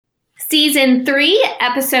Season 3,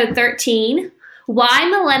 Episode 13,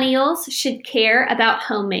 Why Millennials Should Care About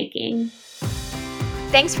Homemaking.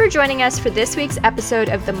 Thanks for joining us for this week's episode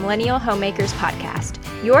of the Millennial Homemakers Podcast,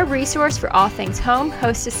 your resource for all things home,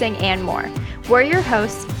 hostessing, and more. We're your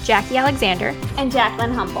hosts, Jackie Alexander and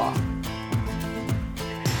Jacqueline Humble.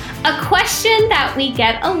 A question that we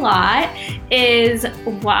get a lot is,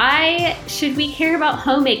 why should we care about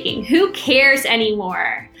homemaking? Who cares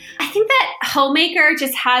anymore? I think that homemaker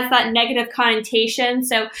just has that negative connotation.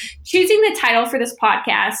 So choosing the title for this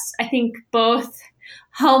podcast, I think both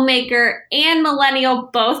homemaker and millennial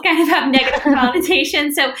both kind of have negative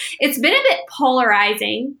connotations. So it's been a bit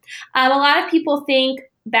polarizing. A lot of people think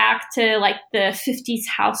back to like the 50s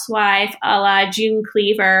housewife a la June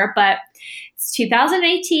Cleaver, but it's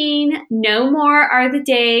 2018. No more are the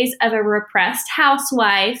days of a repressed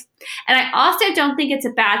housewife. And I also don't think it's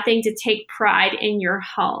a bad thing to take pride in your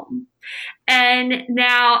home. And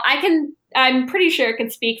now I'm pretty sure I can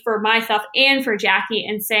speak for myself and for Jackie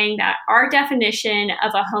in saying that our definition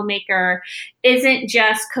of a homemaker isn't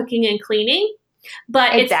just cooking and cleaning,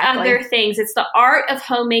 but It's other things. It's the art of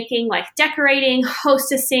homemaking, like decorating,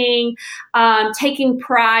 hostessing, taking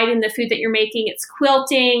pride in the food that you're making. It's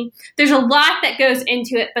quilting. There's a lot that goes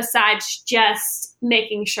into it besides just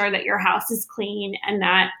making sure that your house is clean and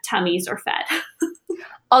that tummies are fed.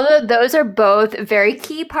 Although those are both very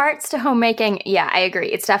key parts to homemaking, yeah, I agree.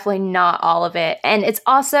 It's definitely not all of it. And it's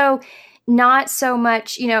also not so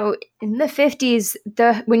much, in the 50s,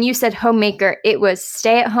 when you said homemaker, it was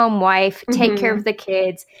stay-at-home wife, take care of the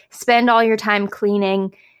kids, spend all your time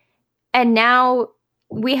cleaning. And now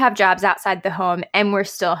we have jobs outside the home and we're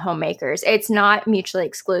still homemakers. It's not mutually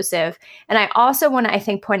exclusive. And I also want to, I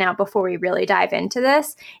think, point out before we really dive into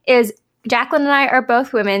this is Jacqueline and I are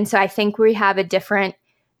both women, so I think we have a different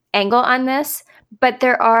angle on this, but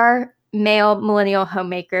there are male millennial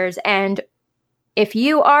homemakers, and if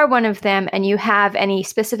you are one of them and you have any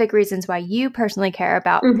specific reasons why you personally care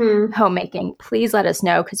about homemaking, please let us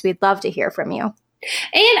know because we'd love to hear from you.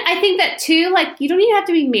 And I think that too, you don't even have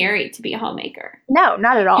to be married to be a homemaker. No,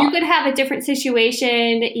 not at all. You could have a different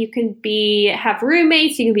situation. You can have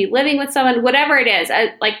roommates. You can be living with someone, whatever it is.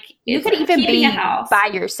 You could even be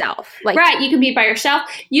by yourself. Right. You can be by yourself.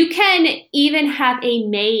 You can even have a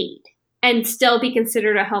maid and still be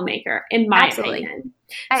considered a homemaker, in my opinion.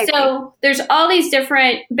 So there's all these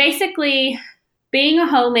basically being a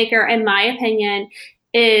homemaker, in my opinion,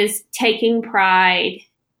 is taking pride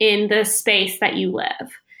in the space that you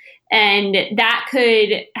live. And that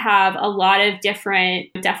could have a lot of different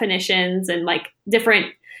definitions and different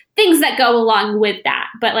things that go along with that.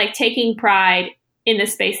 But taking pride in the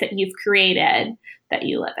space that you've created that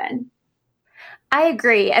you live in. I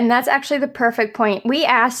agree. And that's actually the perfect point.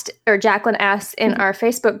 Jacqueline asked in our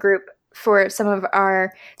Facebook group for some of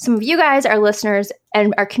you guys, our listeners,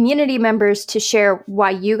 and our community members to share why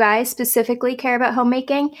you guys specifically care about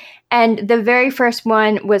homemaking. And the very first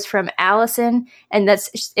one was from Allison, and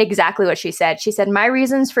that's exactly what she said. She said, "My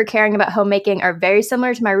reasons for caring about homemaking are very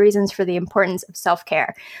similar to my reasons for the importance of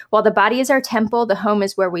self-care. While the body is our temple, the home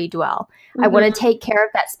is where we dwell. I want to take care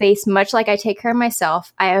of that space much like I take care of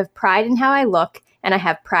myself. I have pride in how I look, and I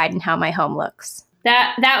have pride in how my home looks."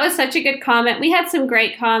 That was such a good comment. We had some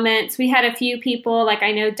great comments. We had a few people,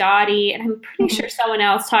 I know Dottie, and I'm pretty sure someone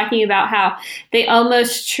else, talking about how they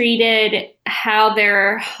almost treated how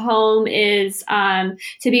their home is to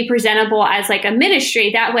be presentable as a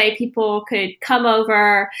ministry. That way people could come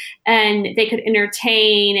over and they could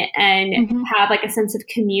entertain and have a sense of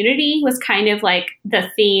community, was kind of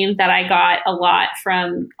the theme that I got a lot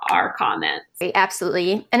from our comments.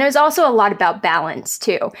 Absolutely. And it was also a lot about balance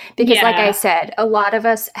too, because like I said, a lot of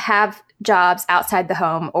us have jobs outside the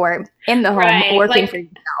home or in the home working for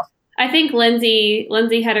yourself. I think Lindsay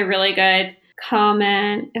had a really good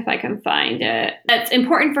comment, if I can find it. That's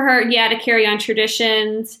important for her, to carry on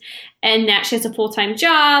traditions, and that she has a full-time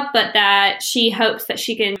job, but that she hopes that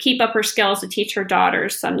she can keep up her skills to teach her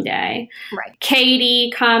daughters someday. Right.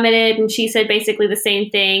 Katie commented, and she said basically the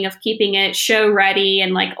same thing, of keeping it show ready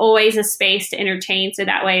and always a space to entertain, so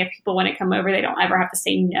that way if people want to come over, they don't ever have to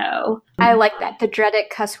say no. I like that. The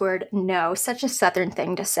dreaded cuss word, no. Such a Southern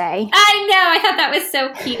thing to say. I know. I thought that was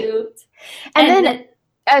so cute. And then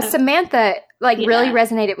Samantha really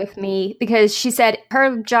resonated with me because she said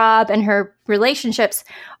her job and her relationships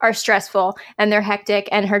are stressful and they're hectic,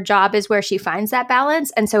 and her job is where she finds that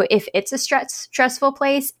balance. And so if it's a stressful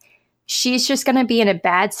place, she's just going to be in a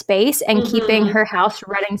bad space, and keeping her house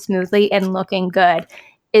running smoothly and looking good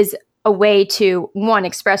is a way to, one,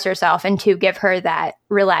 express herself, and two, give her that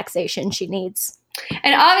relaxation she needs.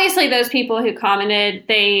 And obviously those people who commented,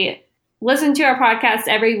 they listen to our podcast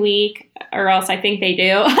every week, or else I think they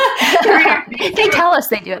do. They tell us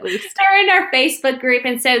they do at least. They're in our Facebook group,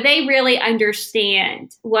 and so they really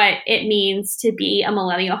understand what it means to be a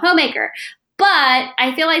millennial homemaker. But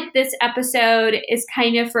I feel like this episode is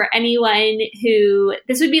kind of for anyone who,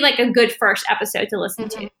 this would be like a good first episode to listen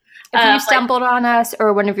to. If you stumbled on us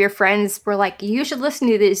or one of your friends were like, you should listen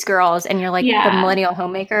to these girls, and you're like, the millennial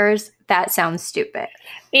homemakers, that sounds stupid.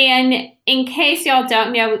 And in case y'all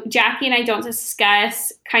don't know, Jackie and I don't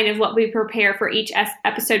discuss kind of what we prepare for each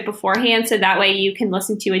episode beforehand, so that way you can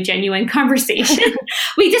listen to a genuine conversation.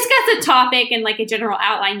 We discuss a topic and like a general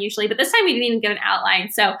outline usually, but this time we didn't even give an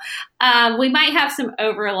outline. So we might have some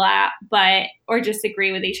overlap, or just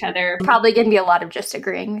agree with each other. Probably going to be a lot of just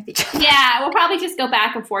agreeing with each other. Yeah, we'll probably just go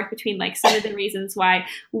back and forth between like some of the reasons why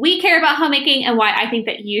we care about homemaking and why I think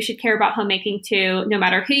that you should care about homemaking too, no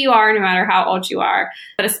matter who you are, no matter how old you are,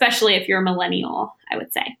 but especially if you're a millennial, I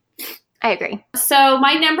would say. I agree. So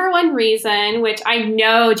my number one reason, which I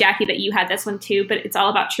know, Jackie, that you had this one too, but it's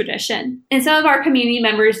all about tradition. And some of our community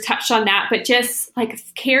members touched on that, but just like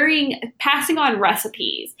passing on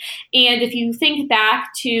recipes. And if you think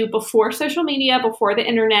back to before social media, before the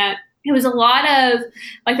internet, it was a lot of,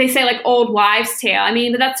 like they say, like old wives' tale. I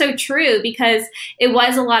mean, but that's so true because it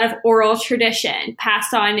was a lot of oral tradition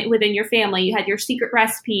passed on within your family. You had your secret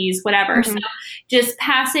recipes, whatever. So just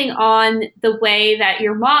passing on the way that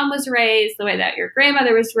your mom was raised, the way that your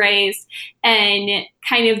grandmother was raised, and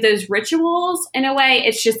kind of those rituals in a way.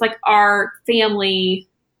 It's just like our family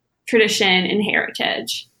tradition and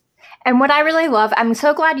heritage. And what I really love, I'm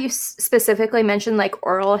so glad you specifically mentioned like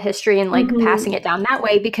oral history and like passing it down that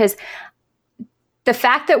way, because the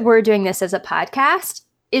fact that we're doing this as a podcast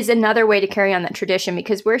is another way to carry on that tradition,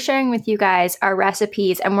 because we're sharing with you guys our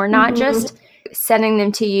recipes and we're not just sending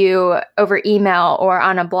them to you over email or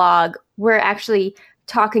on a blog. We're actually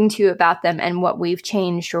talking to you about them and what we've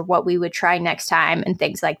changed or what we would try next time and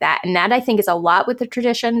things like that. And that I think is a lot with the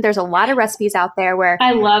tradition. There's a lot of recipes out there where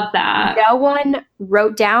I love that no one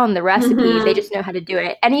wrote down the recipe. They just know how to do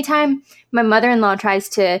it. Anytime my mother-in-law tries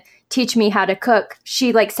to teach me how to cook,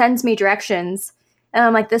 she like sends me directions. And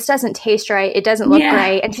I'm like, this doesn't taste right. It doesn't look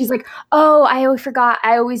right. And she's like, oh, I always forgot.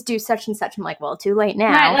 I always do such and such. I'm like, well, too late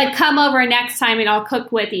now. Right, like come over next time and I'll cook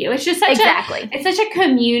with you. It's just such it's such a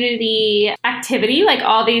community activity, like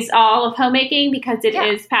all of homemaking, because it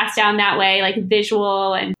is passed down that way, like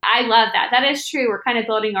visual. And I love that. That is true. We're kind of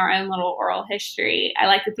building our own little oral history. I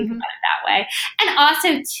like to think about it that way. And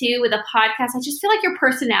also too, with a podcast, I just feel like your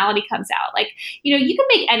personality comes out. Like, you know, you can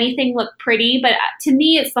make anything look pretty, but to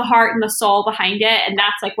me, it's the heart and the soul behind it. And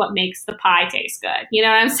that's like what makes the pie taste good. You know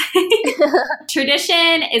what I'm saying?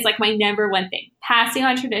 Tradition is like my number one thing. Passing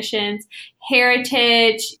on traditions,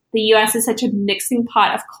 heritage. The U.S. is such a mixing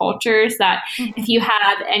pot of cultures that if you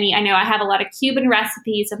have any, I know I have a lot of Cuban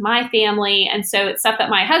recipes of my family. And so it's stuff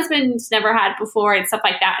that my husband's never had before and stuff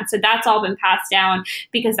like that. And so that's all been passed down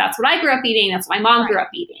because that's what I grew up eating. That's what my mom grew up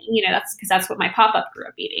eating. You know, that's because that's what my pop-up grew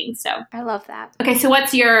up eating. So I love that. Okay. So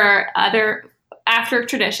what's your other, after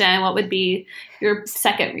tradition, what would be your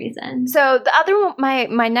second reason? So the other one,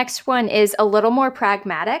 my next one is a little more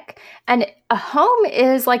pragmatic. And a home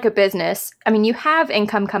is like a business. I mean, you have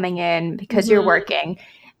income coming in because you're working,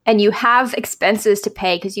 and you have expenses to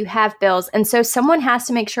pay because you have bills. And so someone has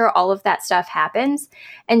to make sure all of that stuff happens.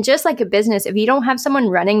 And just like a business, if you don't have someone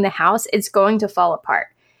running the house, it's going to fall apart.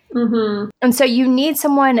 And so you need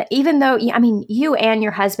someone, even though, I mean, you and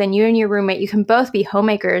your husband, you and your roommate, you can both be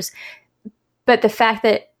homemakers. But the fact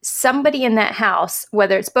that somebody in that house,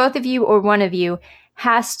 whether it's both of you or one of you,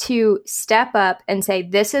 has to step up and say,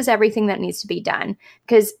 this is everything that needs to be done.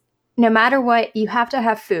 Because no matter what, you have to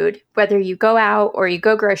have food, whether you go out or you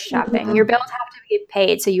go grocery shopping. Your bills have to be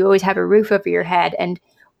paid, so you always have a roof over your head and,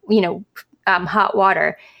 you know, hot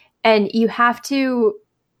water. And you have to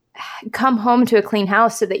come home to a clean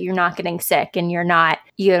house so that you're not getting sick and you're not,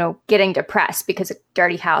 you know, getting depressed, because a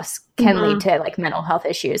dirty house can lead to like mental health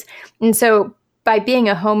issues. And so by being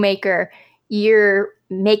a homemaker, you're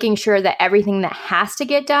making sure that everything that has to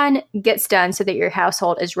get done gets done so that your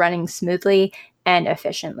household is running smoothly and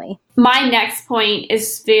efficiently. My next point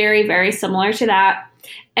is very, very similar to that.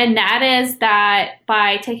 And that is that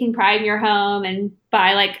by taking pride in your home and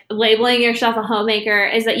by like labeling yourself a homemaker,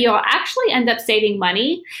 is that you'll actually end up saving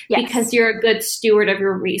money because you're a good steward of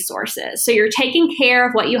your resources. So you're taking care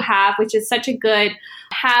of what you have, which is such a good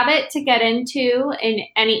habit to get into in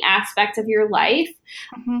any aspect of your life,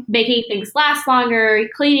 making things last longer,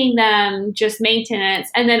 cleaning them, just maintenance.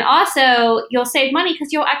 And then also you'll save money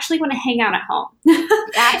because you'll actually want to hang out at home.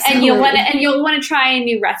 And you'll want to try a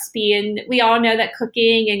new recipe. And we all know that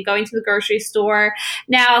cooking and going to the grocery store.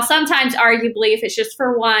 Now, sometimes arguably if it's just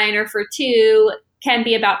for one or for two, can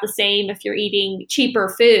be about the same if you're eating cheaper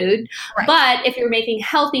food. Right. But if you're making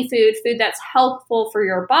healthy food that's helpful for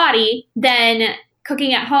your body, then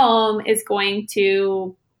cooking at home is going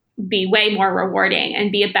to be way more rewarding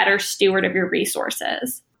and be a better steward of your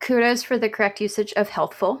resources. Kudos for the correct usage of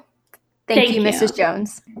healthful. Thank you, Mrs.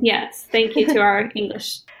 Jones. Yes. Thank you to our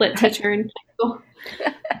English lit teacher in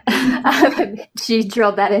high school. She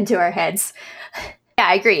drilled that into our heads. Yeah,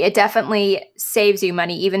 I agree. It definitely saves you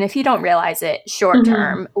money, even if you don't realize it short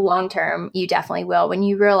term. Long term, you definitely will. When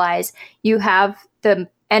you realize you have the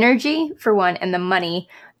energy, for one, and the money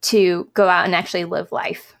to go out and actually live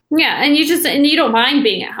life. Yeah, and you don't mind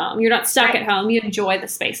being at home. You're not stuck at home. You enjoy the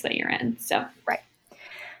space that you're in. So right.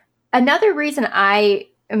 Another reason I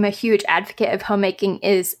am a huge advocate of homemaking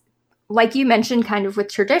is, like you mentioned, kind of with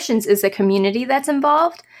traditions, is the community that's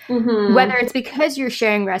involved. Whether it's because you're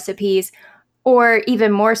sharing recipes or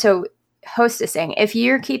even more so hostessing. If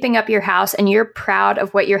you're keeping up your house and you're proud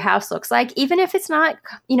of what your house looks like, even if it's not,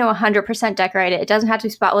 100% decorated, it doesn't have to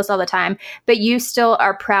be spotless all the time, but you still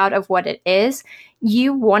are proud of what it is,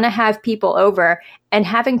 you want to have people over, and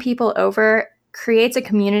having people over creates a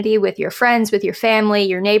community with your friends, with your family,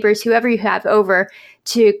 your neighbors, whoever you have over,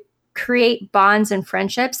 to create bonds and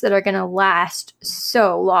friendships that are going to last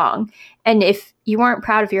so long. And if you weren't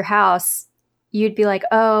proud of your house, you'd be like,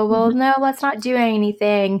 oh, well, no, let's not do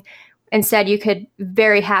anything. Instead, you could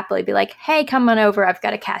very happily be like, hey, come on over. I've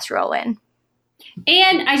got a casserole in.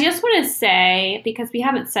 And I just want to say, because we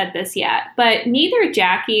haven't said this yet, but neither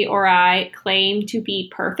Jackie or I claim to be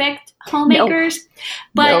perfect homemakers.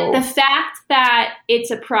 But the fact that it's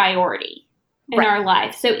a priority in our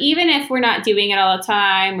life. So even if we're not doing it all the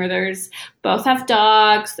time, or both have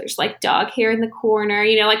dogs, there's like dog hair in the corner,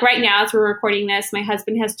 like right now as we're recording this, my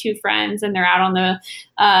husband has two friends and they're out on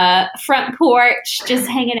the front porch just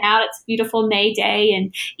hanging out. It's a beautiful May day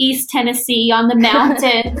in East Tennessee on the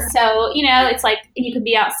mountain. So, it's like you could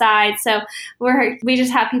be outside. So we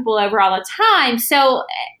just have people over all the time. So,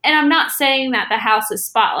 and I'm not saying that the house is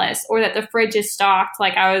spotless or that the fridge is stocked.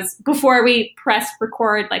 Like before we pressed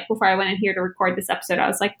record, like before I went in here to record this episode, I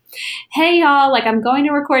was like, hey y'all, like I'm going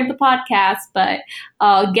to record the podcast, but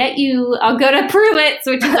I'll go to Pruitt's,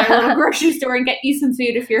 which is our little grocery store, and get you some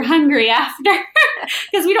food if you're hungry after.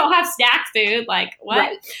 Because we don't have snack food. Like, what?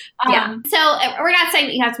 Right. So we're not saying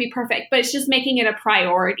that you have to be perfect, but it's just making it a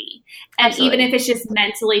priority. And Absolutely. Even if it's just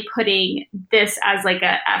mentally putting this as like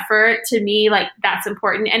an effort, to me, like that's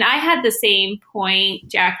important. And I had the same point,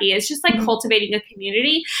 Jackie. It's just like cultivating a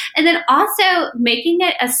community, and then also making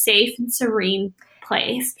it a safe and serene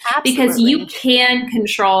place. Absolutely. Because you can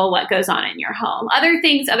control what goes on in your home. Other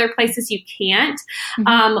places you can't,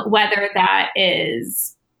 whether that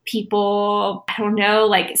is people, I don't know,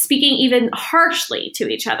 like speaking even harshly to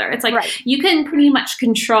each other. It's like you can pretty much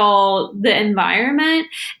control the environment.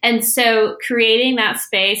 And so creating that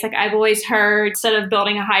space, like I've always heard, instead of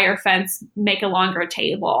building a higher fence, make a longer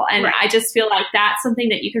table. And I just feel like that's something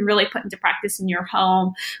that you can really put into practice in your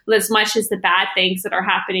home. As much as the bad things that are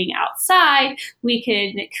happening outside, we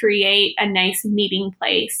can create a nice meeting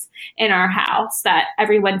place in our house that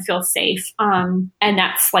everyone feels safe. And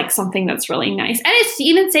that's like something that's really nice. And it's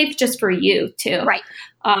even safe just for you too. Right.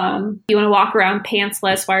 You want to walk around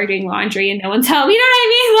pantsless while you're doing laundry and no one's home. You know what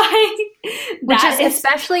I mean? Like, which is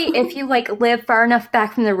especially if you like live far enough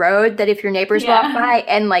back from the road that if your neighbors walk by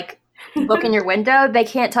and like look in your window, they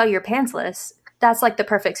can't tell you're pantsless. That's like the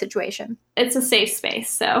perfect situation. It's a safe space.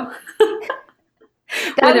 So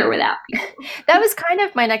with or without. That was kind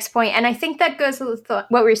of my next point. And I think that goes with what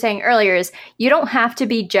we were saying earlier is you don't have to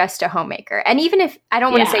be just a homemaker. And even if I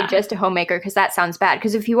don't want to say just a homemaker, because that sounds bad.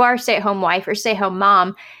 Because if you are a stay-at-home wife or stay-at-home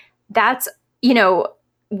mom, that's,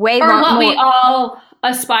 way more. Or what we all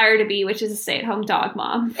aspire to be, which is a stay-at-home dog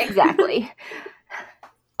mom. Exactly.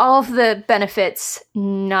 All of the benefits,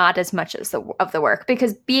 not as much as of the work.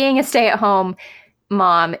 Because being a stay-at-home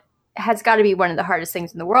mom has got to be one of the hardest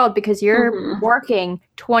things in the world, because you're working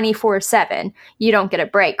 24/7. You don't get a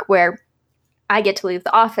break, where I get to leave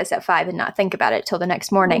the office at 5 and not think about it till the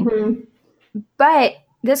next morning. But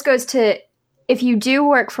this goes to, if you do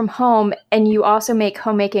work from home and you also make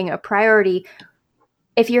homemaking a priority,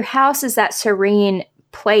 if your house is that serene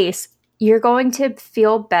place, you're going to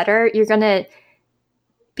feel better. You're going to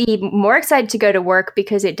be more excited to go to work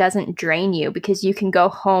because it doesn't drain you, because you can go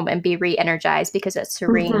home and be re-energized because it's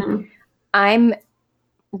serene. I'm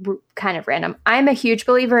kind of random. I'm a huge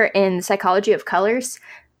believer in the psychology of colors.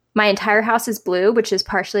 My entire house is blue, which is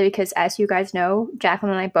partially because, as you guys know,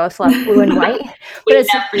 Jacqueline and I both love blue and white.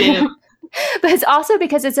 But it's also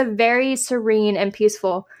because it's a very serene and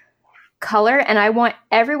peaceful color. And I want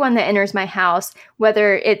everyone that enters my house,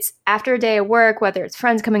 whether it's after a day of work, whether it's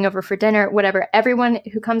friends coming over for dinner, whatever, everyone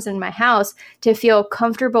who comes in my house to feel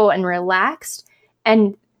comfortable and relaxed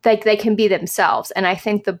and like they can be themselves. And I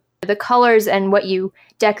think the colors and what you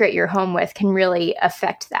decorate your home with can really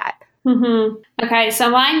affect that. Mm-hmm. Okay,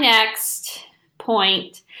 so my next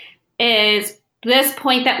point is this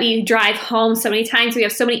point that we drive home so many times. We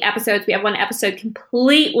have so many episodes. We have one episode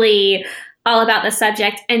completely all about the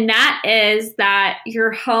subject, and that is that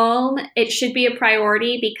your home, it should be a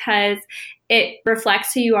priority because it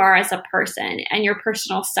reflects who you are as a person and your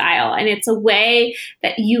personal style. And it's a way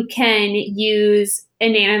that you can use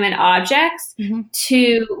inanimate objects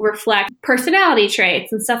to reflect personality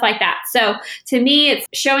traits and stuff like that. So to me, it's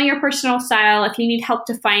showing your personal style. If you need help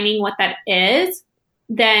defining what that is,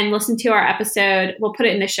 then listen to our episode. We'll put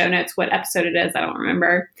it in the show notes what episode it is. I don't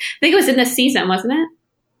remember. I think it was in this season, wasn't it?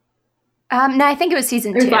 No, I think it was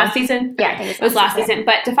season 2. It was last season? Yeah, I think it was last season.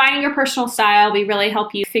 But defining your personal style, we really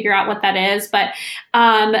help you figure out what that is. But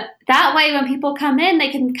that way, when people come in, they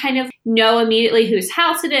can kind of know immediately whose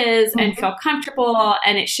house it is and feel comfortable.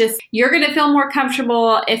 And it's just, you're going to feel more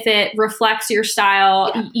comfortable if it reflects your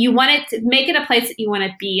style. Yeah. You want it to make it a place that you want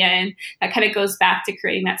to be in. That kind of goes back to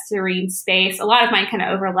creating that serene space. A lot of mine kind of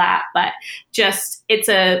overlap, but just, it's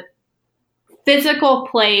a physical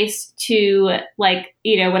place to, like,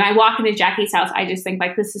 you know, when I walk into Jackie's house, I just think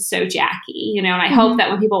like, this is so Jackie, you know, and I hope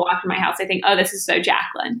that when people walk in my house, I think, oh, this is so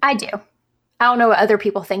Jacqueline. I do. I don't know what other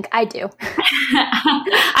people think. I do.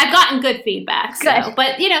 I've gotten good feedback. So. Good.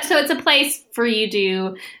 But, you know, so it's a place for you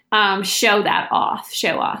to show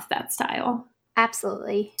off that style.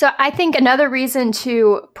 Absolutely. So I think another reason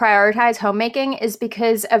to prioritize homemaking is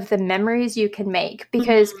because of the memories you can make.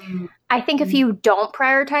 Because I think if you don't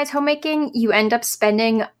prioritize homemaking, you end up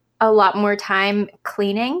spending a lot more time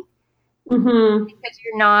cleaning because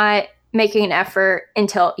you're not making an effort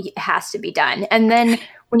until it has to be done. And then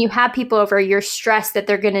when you have people over, you're stressed that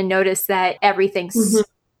they're going to notice that everything's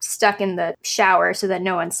stuck in the shower so that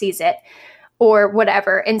no one sees it. Or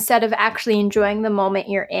whatever, instead of actually enjoying the moment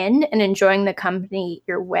you're in and enjoying the company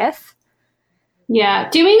you're with.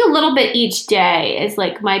 Yeah, doing a little bit each day is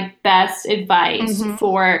like my best advice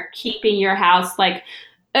for keeping your house like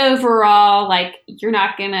overall, like you're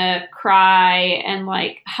not gonna cry and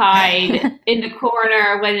like hide in the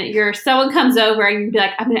corner when someone comes over and you'd be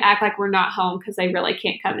like, I'm gonna act like we're not home because I really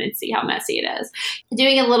can't come in and see how messy it is.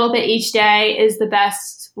 Doing a little bit each day is the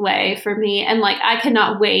best way for me, and like I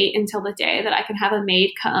cannot wait until the day that I can have a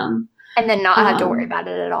maid come and then not have to worry about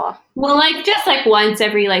it at all. Well, like just like once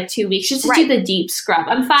every like 2 weeks, just to do the deep scrub.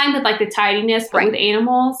 I'm fine with like the tidiness, but with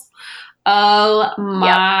animals, oh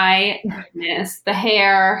my goodness, the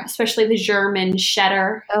hair, especially the German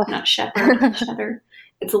Shedder, not Shepherd, Shedder.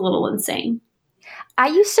 It's a little insane. I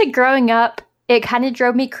used to, growing up, it kind of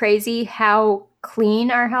drove me crazy how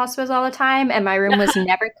clean our house was all the time, and my room was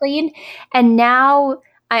never clean. And now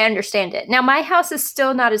I understand it. Now, my house is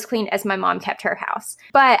still not as clean as my mom kept her house,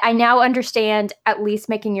 but I now understand at least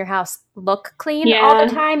making your house look clean all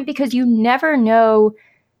the time, because you never know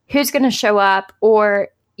who's going to show up. Or,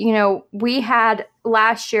 you know, we had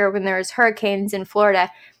last year when there was hurricanes in Florida,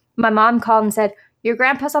 my mom called and said, your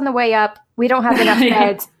grandpa's on the way up. We don't have enough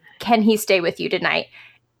beds. Can he stay with you tonight?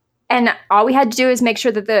 And all we had to do is make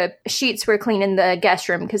sure that the sheets were clean in the guest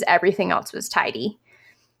room because everything else was tidy.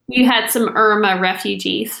 You had some Irma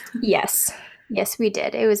refugees. Yes. Yes, we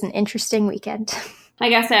did. It was an interesting weekend. I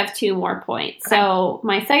guess I have 2 more points. Okay. So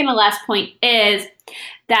my second to last point is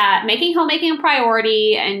that making homemaking a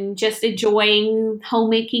priority and just enjoying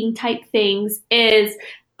homemaking type things is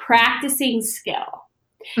practicing skill.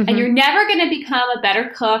 And you're never going to become a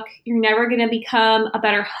better cook. You're never going to become a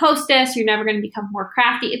better hostess. You're never going to become more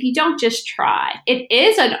crafty if you don't just try. It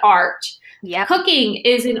is an art. Yep. Cooking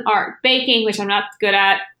is an art. Baking, which I'm not good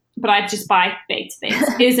at, but I just buy baked things,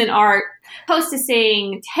 is an art.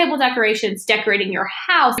 Hostessing, table decorations, decorating your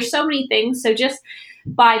house. There's so many things. So just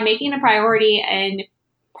by making a priority and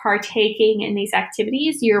partaking in these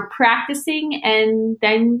activities, you're practicing, and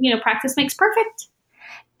then, you know, practice makes perfect.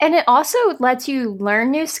 And it also lets you learn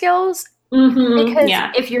new skills, because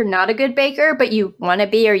if you're not a good baker, but you want to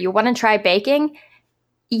be, or you want to try baking,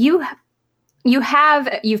 you've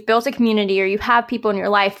built a community, or you have people in your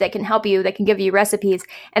life that can help you, that can give you recipes,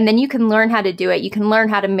 and then you can learn how to do it. You can learn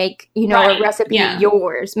how to make, you know, a recipe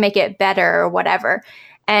yours, make it better or whatever.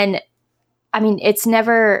 And I mean, it's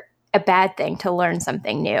never a bad thing to learn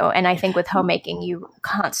something new. And I think with homemaking, you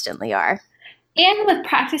constantly are. And with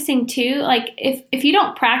practicing too, like if you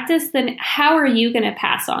don't practice, then how are you going to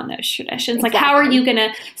pass on those traditions? Exactly. Like, how are you going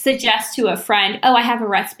to suggest to a friend, oh, I have a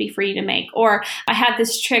recipe for you to make, or I have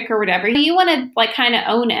this trick or whatever? You want to like kind of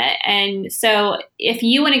own it. And so if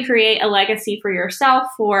you want to create a legacy for yourself,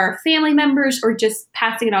 for family members, or just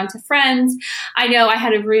passing it on to friends, I know I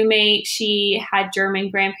had a roommate, she had German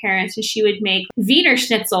grandparents, and she would make Wiener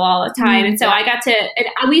Schnitzel all the time. And so I got to,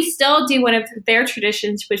 and we still do one of their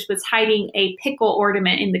traditions, which was hiding a pickle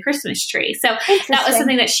ornament in the Christmas tree. So that was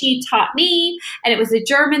something that she taught me, and it was a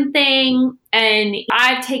German thing. And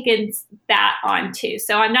I've taken that on too.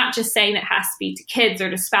 So I'm not just saying it has to be to kids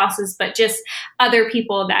or to spouses, but just other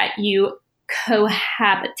people that you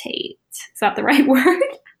cohabitate. Is that the right word?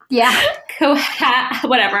 Yeah.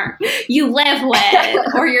 Whatever you live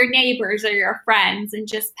with, or your neighbors or your friends, and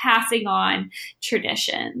just passing on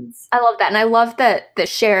traditions. I love that. And I love the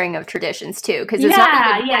sharing of traditions too, because it's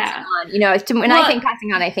not even passing on, you know, when I think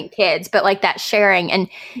passing on, I think kids, but like that sharing and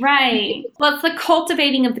right. Well, it's the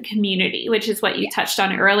cultivating of the community, which is what you touched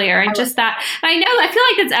on earlier. And just that, I know, I feel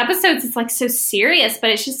like this episodes is like so serious, but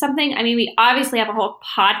it's just something, I mean, we obviously have a whole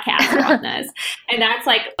podcast on this, and that's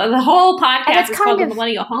like the whole podcast is called the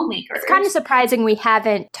Millennial Homemakers. It's kind of surprising we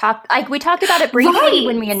haven't talked, like we talked about it briefly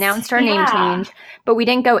when we announced our name change, but we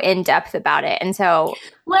didn't go in depth about it. And so,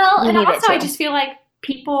 and also I just feel like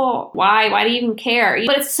people, why do you even care?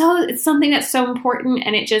 But it's something that's so important,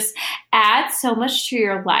 and it just adds so much to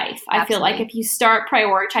your life. Absolutely. I feel like if you start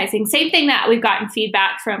prioritizing, same thing that we've gotten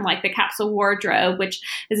feedback from like the capsule wardrobe, which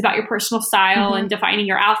is about your personal style and defining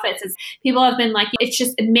your outfits, is people have been like,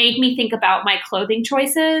 it made me think about my clothing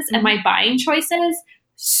choices and my buying choices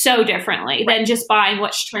so differently than just buying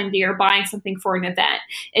what's trendy or buying something for an event.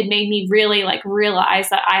 It made me really like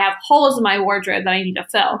realize that I have holes in my wardrobe that I need to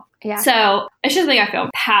fill. Yeah. So it's just something I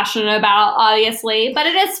feel passionate about, obviously, but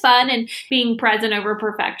it is fun, and being present over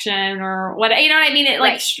perfection or what, you know what I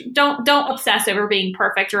mean? Don't obsess over being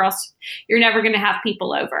perfect, or else you're never going to have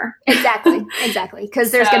people over. Exactly.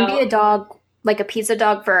 Because there's going to be a dog, like a pizza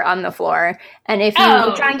dog fur on the floor. And if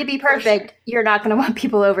you're trying to be perfect, you're not going to want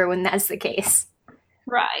people over when that's the case.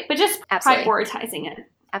 Right. But just prioritizing it.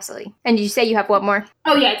 Absolutely. And did you say you have one more?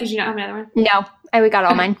 Oh, yeah. Did you not have another one? No. We got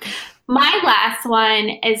all mine. My last one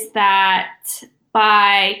is that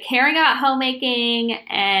by caring about homemaking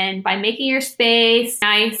and by making your space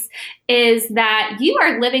nice, is that you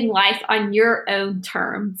are living life on your own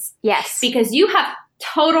terms. Yes. Because you have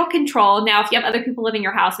total control. Now, if you have other people living in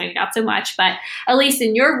your house, maybe not so much, but at least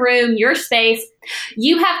in your room, your space,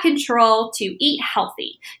 you have control to eat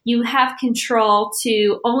healthy. You have control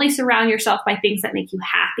to only surround yourself by things that make you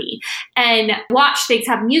happy, and watch things,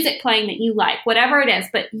 have music playing that you like, whatever it is.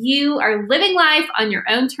 But you are living life on your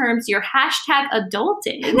own terms. You're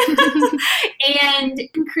 #adulting and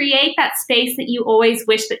create that space that you always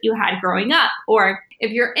wish that you had growing up. Or if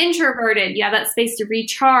you're introverted, you have that space to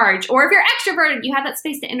recharge. Or if you're extroverted, you have that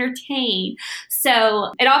space to entertain.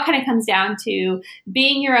 So it all kind of comes down to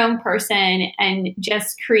being your own person and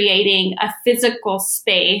just creating a physical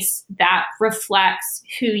space that reflects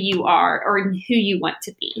who you are or who you want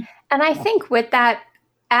to be. And I think with that,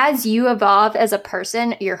 as you evolve as a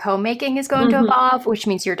person, your homemaking is going to evolve, which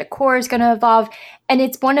means your decor is going to evolve. And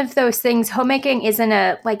it's one of those things, homemaking isn't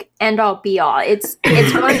a like end all be all. It's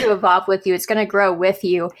going to evolve with you. It's going to grow with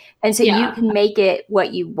you. And so you can make it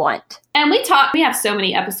what you want. And we have so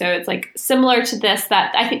many episodes like similar to this,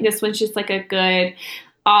 that I think this one's just like a good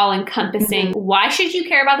all-encompassing. Why should you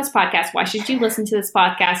care about this podcast? Why should you listen to this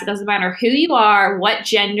podcast? It doesn't matter who you are, what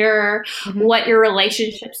gender, what your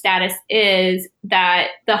relationship status is, that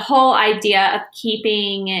the whole idea of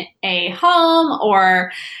keeping a home,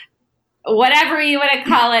 or whatever you want to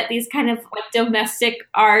call it, these kind of like domestic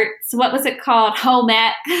arts, what was it called? Home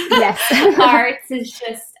ec. Yes. Arts is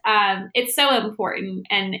just, it's so important.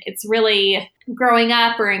 And it's really, growing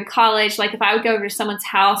up or in college, like if I would go over to someone's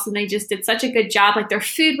house and they just did such a good job, like their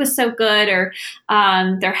food was so good, or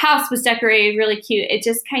their house was decorated really cute, it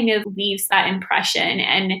just kind of leaves that impression.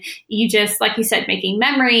 And you just, like you said, making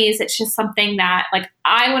memories, it's just something that like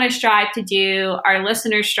I want to strive to do, our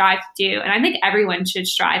listeners strive to do, and I think everyone should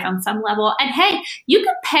strive on some level. And hey, you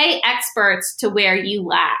can pay experts to where you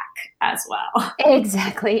lack as well.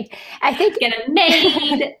 Exactly. I think get a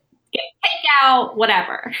maid, get takeout,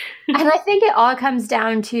 whatever. And I think it all comes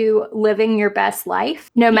down to living your best life,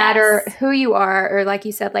 no matter who you are, or like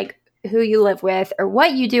you said, like who you live with or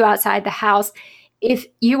what you do outside the house. if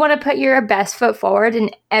you want to put your best foot forward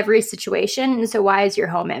in every situation, so why is your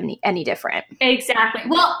home any different? Exactly.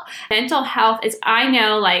 Well, mental health is, I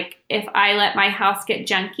know, like, if I let my house get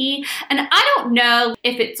junky, and I don't know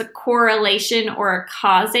if it's a correlation or a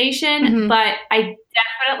causation, but I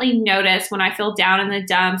definitely notice when I feel down in the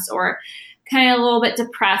dumps or kind of a little bit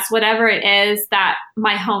depressed, whatever it is, that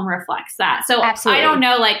my home reflects that. So Absolutely. I don't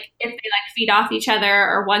know, like, if they like feed off each other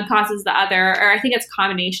or one causes the other, or I think it's a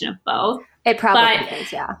combination of both. It probably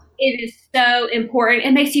is, yeah. It is so important.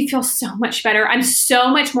 It makes you feel so much better. I'm so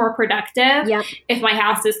much more productive if my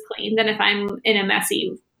house is clean than if I'm in a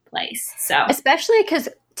messy place. So especially because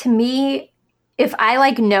to me, if I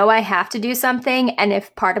like know I have to do something and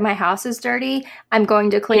if part of my house is dirty, I'm going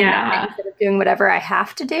to clean that instead of doing whatever I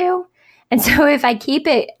have to do. And so if I keep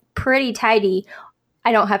it pretty tidy,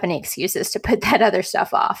 I don't have any excuses to put that other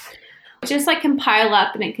stuff off. Just like can pile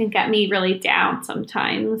up and it can get me really down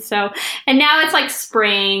sometimes. So, and now it's like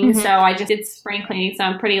spring. So I just did spring cleaning. So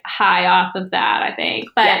I'm pretty high off of that, I think.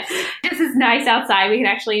 But this is nice outside. We can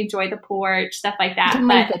actually enjoy the porch, stuff like that. You can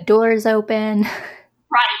leave the doors open.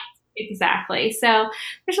 Right. Exactly. So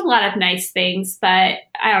there's a lot of nice things, but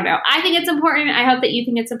I don't know. I think it's important. I hope that you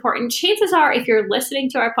think it's important. Chances are, if you're listening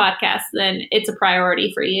to our podcast, then it's a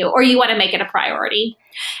priority for you, or you want to make it a priority.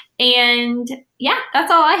 And yeah,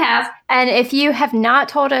 that's all I have. And if you have not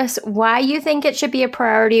told us why you think it should be a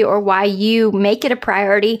priority or why you make it a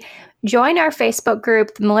priority, join our Facebook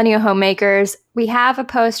group, the Millennial Homemakers. We have a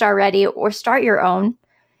post already, or start your own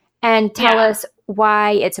and tell us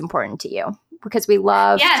why it's important to you, because we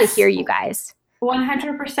love to hear you guys.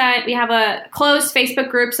 100%. We have a closed Facebook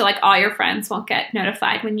group, so like all your friends won't get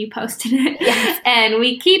notified when you posted it. Yes. And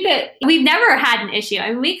we keep it. We've never had an issue. I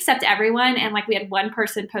mean, we accept everyone, and like we had one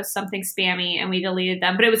person post something spammy and we deleted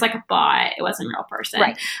them, but it was like a bot. It wasn't a real person.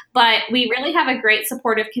 Right. But we really have a great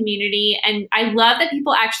supportive community, and I love that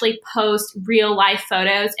people actually post real life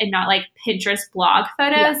photos and not like Pinterest blog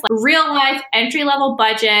photos. Yeah. Like real life, entry level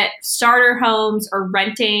budget, starter homes, or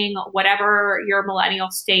renting, whatever your millennial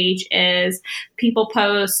stage is. People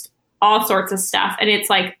post all sorts of stuff, and it's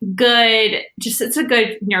like good, it's a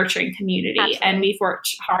good nurturing community. Absolutely. And we've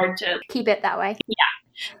worked hard to keep it that way. Yeah.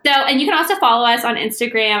 So, and you can also follow us on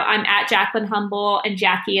Instagram. I'm at Jacqueline Humble, and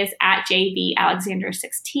Jackie is at JV Alexander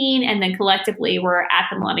 16. And then collectively we're at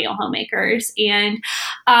the Millennial Homemakers. And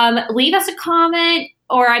leave us a comment,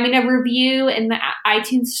 or a review in the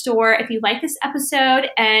iTunes store if you like this episode.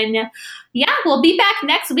 And yeah, we'll be back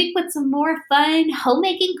next week with some more fun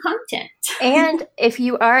homemaking content. And if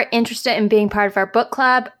you are interested in being part of our book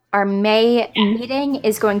club, our May meeting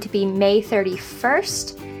is going to be May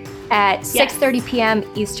 31st at 6:30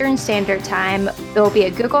 p.m. Eastern Standard Time. There will be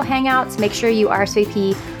a Google Hangouts. Make sure you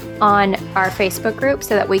RSVP on our Facebook group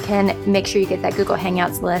so that we can make sure you get that Google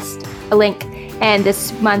Hangouts link. And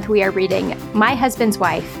this month we are reading My Husband's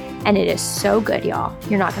Wife, and it is so good, y'all.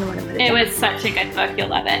 You're not going to want to put it down. It was such a good book. You'll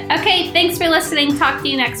love it. Okay, thanks for listening. Talk to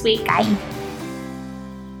you next week. Bye.